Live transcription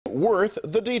worth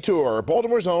the detour.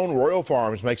 Baltimore's own Royal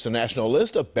Farms makes the national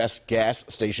list of best gas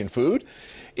station food.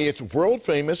 It's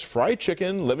world-famous fried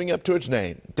chicken living up to its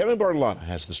name. Devin Bartolotta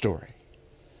has the story.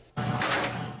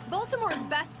 Baltimore's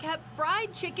best-kept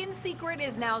fried chicken secret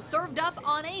is now served up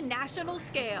on a national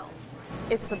scale.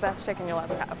 It's the best chicken you'll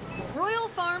ever have. Royal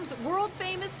Farms'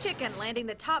 world-famous chicken landing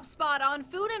the top spot on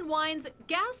Food & Wine's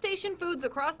gas station foods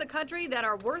across the country that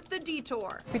are worth the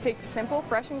detour. We take simple,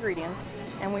 fresh ingredients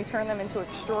and we turn them into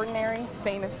extraordinary,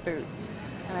 famous food.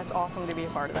 And that's awesome to be a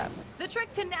part of that. The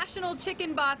trick to national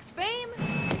chicken box fame?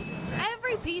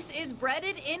 Every piece is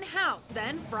breaded in-house,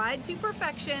 then fried to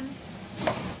perfection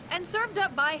and served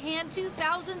up by hand to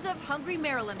thousands of hungry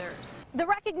Marylanders. The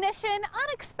recognition,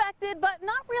 unexpected, but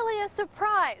not really a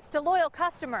surprise to loyal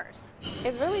customers.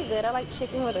 It's really good. I like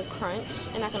chicken with a crunch,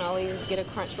 and I can always get a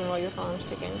crunch from Royal Farms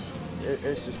chicken.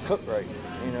 It's just cooked right.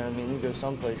 You know what I mean? You go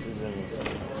some places and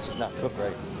it's just not cooked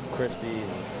right. Crispy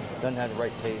and doesn't have the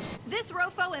right taste. This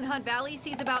Rofo in Hunt Valley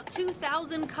sees about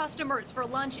 2,000 customers for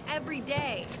lunch every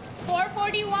day.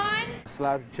 $4.41.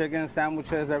 Slab chicken,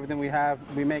 sandwiches, everything we have.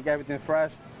 We make everything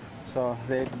fresh. So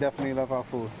they definitely love our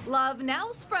food. Love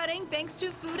now spreading thanks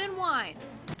to Food & Wine,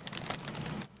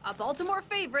 a Baltimore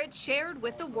favorite shared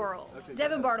with the world.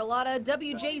 Devin Bartolotta,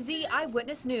 WJZ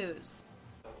Eyewitness News.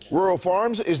 Royal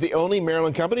Farms is the only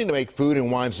Maryland company to make Food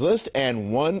 & Wine's list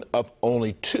and one of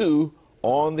only 2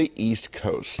 on the East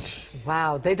Coast.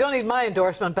 Wow, they don't need my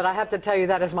endorsement, but I have to tell you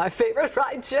that is my favorite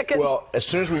fried chicken. Well, as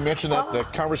soon as we mentioned that, the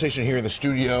conversation here in the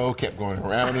studio kept going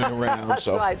around and around. That's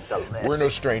so right, we're no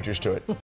strangers to it.